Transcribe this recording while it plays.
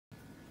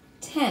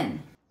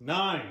10,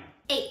 9,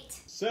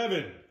 8,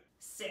 7,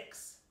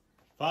 6,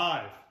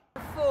 5,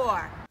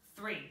 4,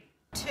 3,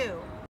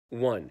 2,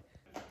 1.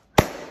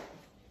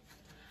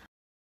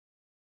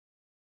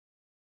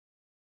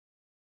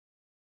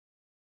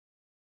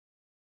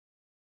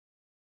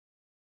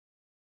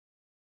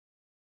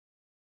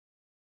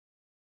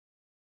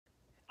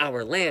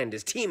 Our land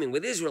is teeming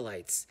with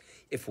Israelites.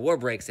 If war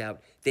breaks out,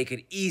 they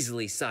could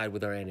easily side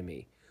with our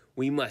enemy.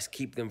 We must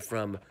keep them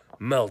from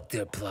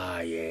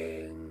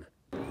multiplying.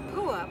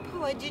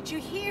 Pua, did you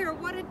hear?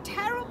 What a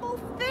terrible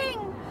thing!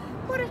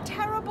 What a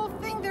terrible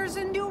thing. There's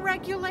a new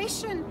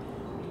regulation.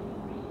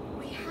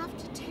 We have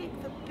to take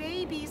the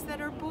babies that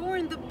are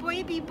born, the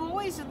baby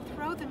boys, and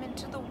throw them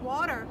into the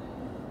water.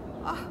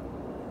 Oh,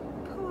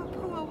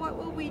 Pua, what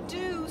will we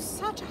do?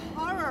 Such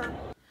horror.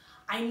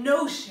 I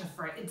know,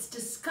 Shifra, it's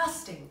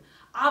disgusting.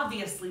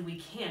 Obviously, we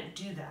can't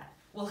do that.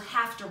 We'll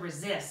have to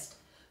resist,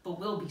 but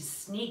we'll be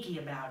sneaky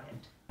about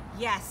it.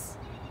 Yes,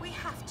 we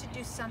have to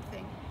do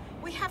something.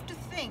 We have to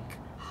think.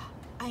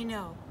 I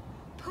know.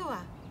 Pua,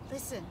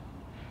 listen.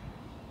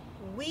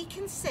 We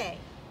can say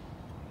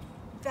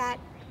that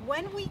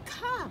when we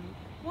come,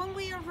 when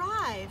we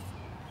arrive,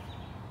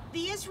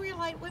 the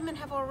Israelite women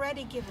have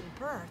already given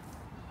birth,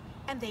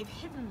 and they've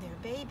hidden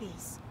their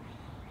babies.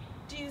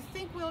 Do you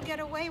think we'll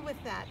get away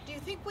with that? Do you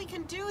think we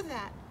can do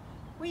that?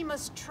 We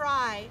must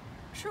try.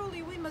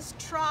 Truly, we must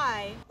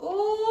try.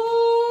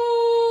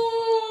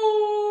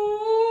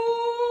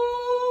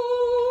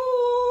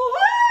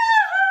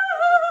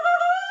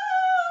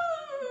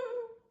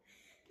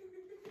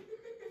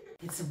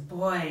 It's a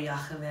boy,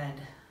 Yocheved.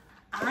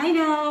 I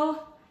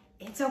know.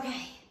 It's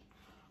okay.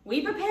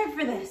 We prepared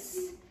for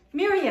this.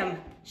 Miriam,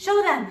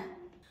 show them.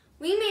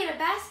 We made a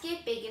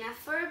basket big enough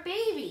for a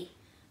baby.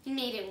 We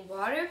made it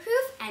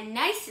waterproof and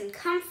nice and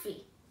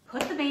comfy.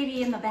 Put the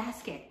baby in the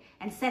basket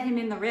and set him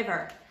in the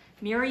river.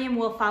 Miriam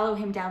will follow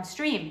him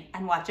downstream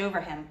and watch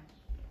over him.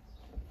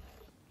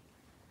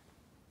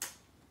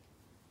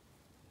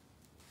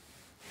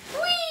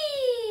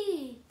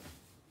 Whee!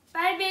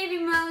 Bye, baby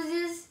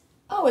Moses.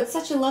 Oh, it's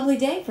such a lovely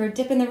day for a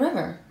dip in the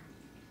river.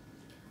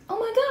 Oh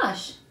my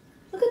gosh,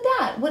 look at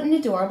that. What an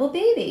adorable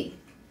baby.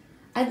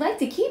 I'd like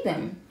to keep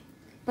him,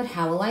 but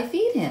how will I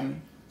feed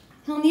him?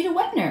 He'll need a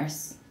wet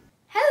nurse.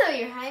 Hello,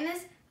 Your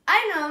Highness.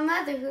 I know a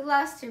mother who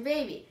lost her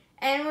baby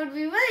and would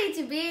be willing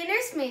to be a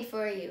nursemaid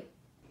for you.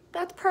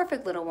 That's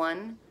perfect, little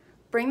one.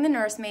 Bring the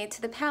nursemaid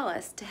to the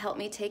palace to help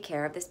me take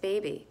care of this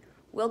baby.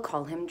 We'll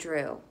call him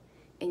Drew.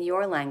 In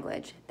your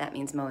language, that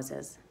means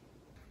Moses.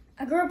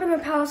 I grew up in the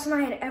palace and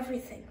I had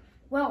everything.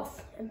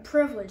 Wealth and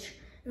privilege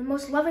and the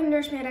most loving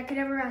nursemaid I could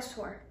ever ask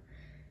for.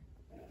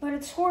 But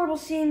it's horrible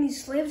seeing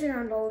these slaves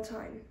around all the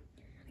time.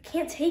 I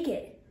can't take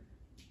it.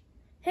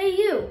 Hey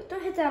you,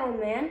 don't hit that old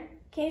man.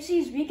 Can't you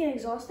see he's weak and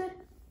exhausted?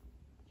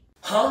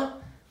 Huh?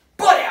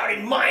 Butt out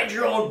and mind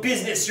your own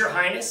business, Your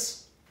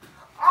Highness.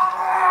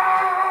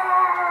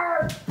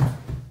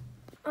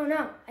 Oh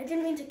no, I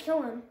didn't mean to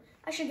kill him.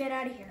 I should get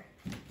out of here.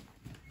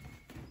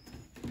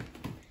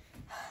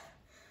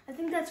 I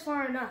think that's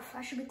far enough.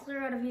 I should be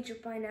clear out of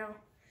Egypt by now.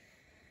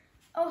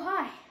 Oh,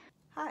 hi.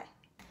 Hi.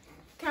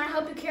 Can I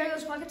help you carry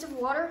those buckets of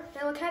water?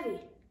 They look heavy.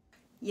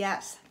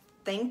 Yes,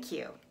 thank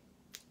you.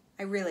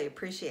 I really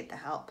appreciate the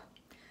help.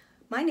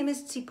 My name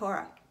is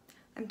Tzipora.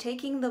 I'm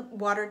taking the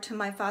water to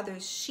my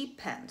father's sheep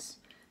pens,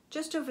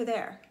 just over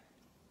there.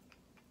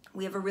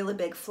 We have a really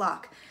big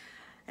flock,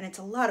 and it's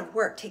a lot of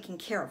work taking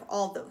care of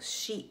all those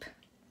sheep.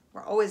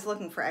 We're always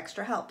looking for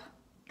extra help.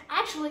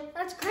 Actually,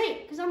 that's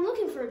great, because I'm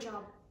looking for a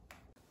job.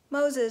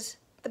 Moses,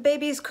 the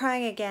baby is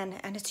crying again,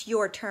 and it's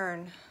your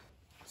turn.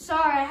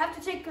 Sorry, I have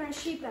to take my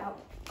sheep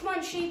out. Come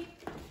on, sheep.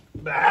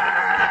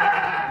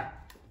 Bah!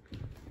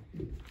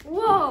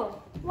 Whoa,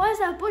 why is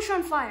that bush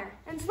on fire?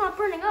 And it's not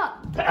burning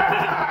up.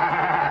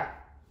 Bah!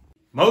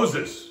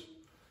 Moses,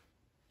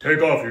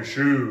 take off your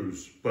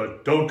shoes,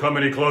 but don't come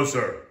any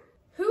closer.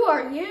 Who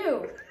are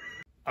you?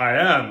 I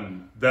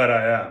am that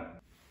I am.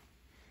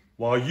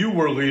 While you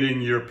were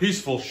leading your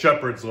peaceful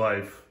shepherd's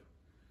life,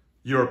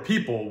 your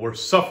people were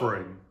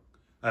suffering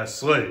as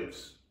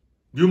slaves.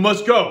 You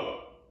must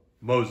go,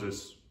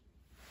 Moses,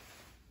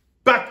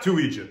 back to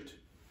Egypt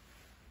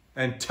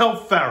and tell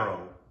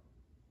Pharaoh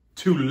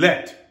to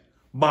let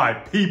my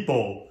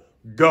people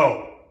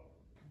go.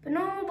 But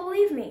no one will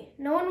believe me.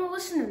 No one will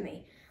listen to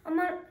me.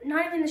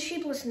 Not even the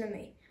sheep listen to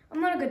me. I'm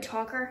not a good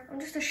talker. I'm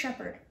just a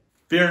shepherd.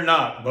 Fear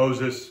not,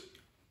 Moses.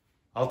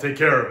 I'll take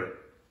care of it.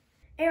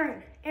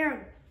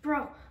 Aaron,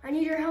 bro, I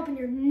need your help and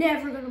you're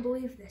never going to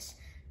believe this.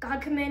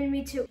 God commanded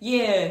me to.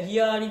 Yeah, he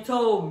already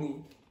told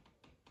me.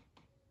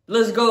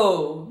 Let's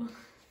go.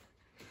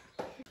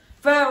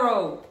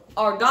 Pharaoh,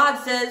 our God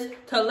says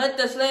to let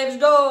the slaves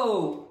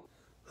go.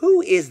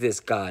 Who is this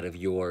God of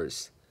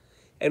yours?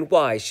 And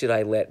why should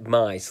I let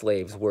my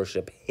slaves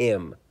worship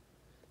him?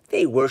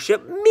 They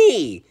worship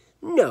me.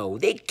 No,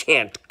 they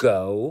can't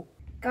go.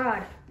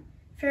 God,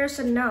 Pharaoh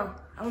said no.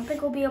 I don't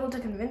think we'll be able to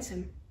convince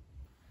him.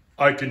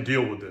 I can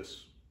deal with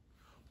this,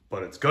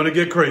 but it's gonna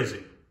get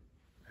crazy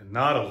and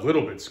not a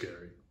little bit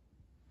scary.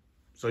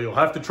 So you'll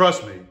have to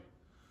trust me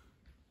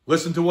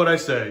Listen to what I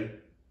say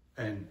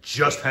and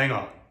just hang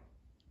on.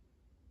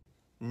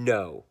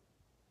 No.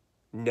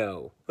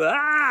 No.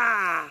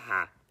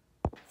 Ah!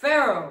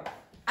 Pharaoh,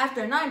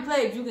 after 9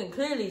 plagues, you can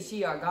clearly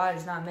see our God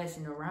is not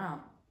messing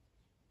around.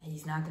 And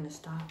he's not going to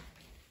stop.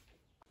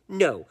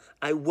 No,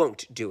 I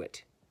won't do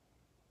it.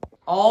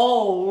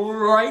 All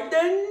right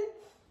then.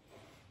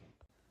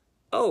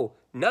 Oh,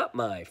 not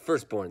my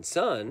firstborn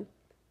son.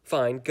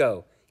 Fine,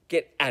 go.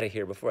 Get out of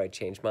here before I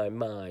change my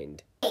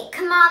mind. Hey,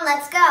 come on,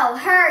 let's go.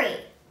 Hurry.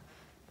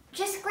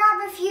 Just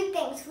grab a few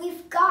things.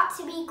 We've got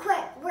to be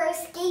quick. We're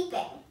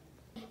escaping.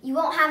 You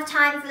won't have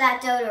time for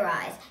that dough to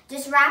rise.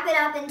 Just wrap it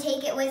up and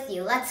take it with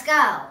you. Let's go.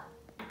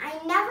 I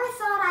never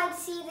thought I'd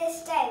see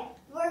this day.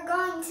 We're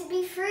going to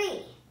be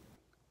free.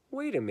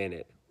 Wait a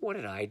minute. What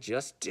did I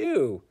just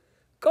do?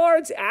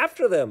 Guards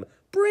after them!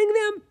 Bring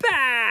them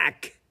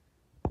back!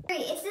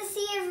 It's the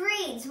Sea of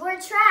Reeds. We're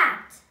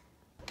trapped.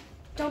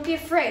 Don't be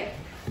afraid.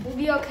 We'll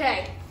be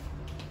okay.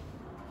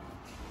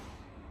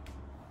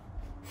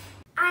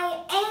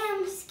 I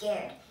am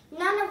scared.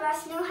 None of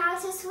us know how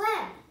to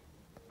swim.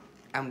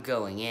 I'm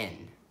going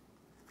in.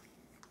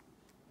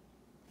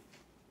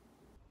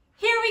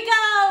 Here we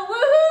go!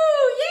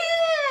 Woohoo!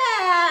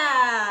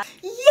 Yeah!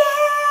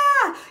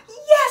 Yeah!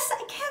 Yes!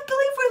 I can't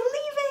believe we're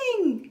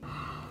leaving!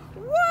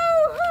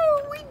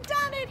 Woohoo! We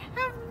done it!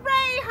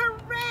 Hooray!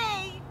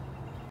 Hooray!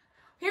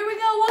 Here we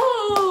go!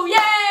 Woohoo!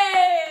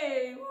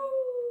 Yay!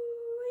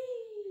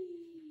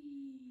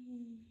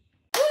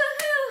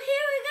 Woohoo!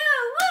 Here we go!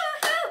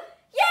 Woohoo!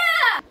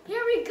 Yeah!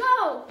 Here we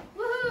go!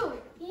 Woohoo!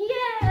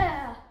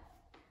 Yeah!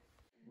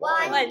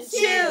 1, 2,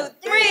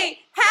 3!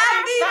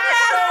 Happy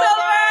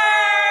Passover!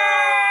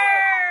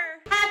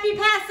 Happy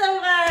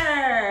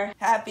Passover!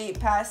 Happy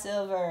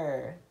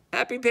Passover!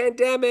 Happy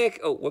pandemic!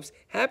 Oh, whoops.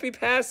 Happy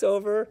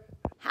Passover!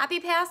 Happy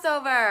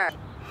Passover!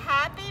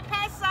 Happy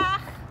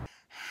Pesach!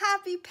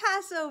 Happy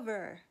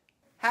Passover!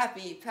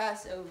 Happy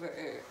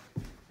Passover!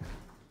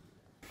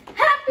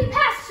 Happy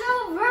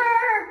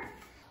Passover!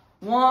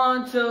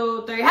 1,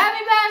 2, 3.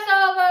 Happy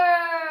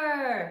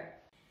Passover!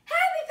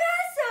 Happy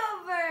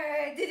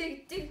Passover!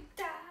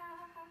 Do-do-do-da.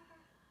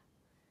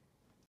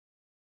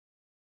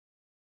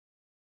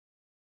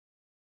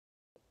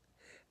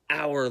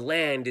 Our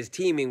land is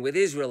teeming with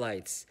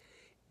Israelites.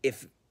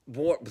 If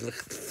war...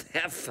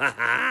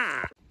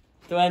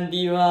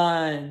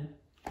 21.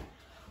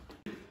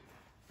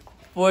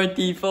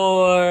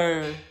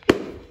 44.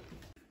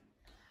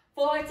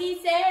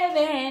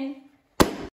 47.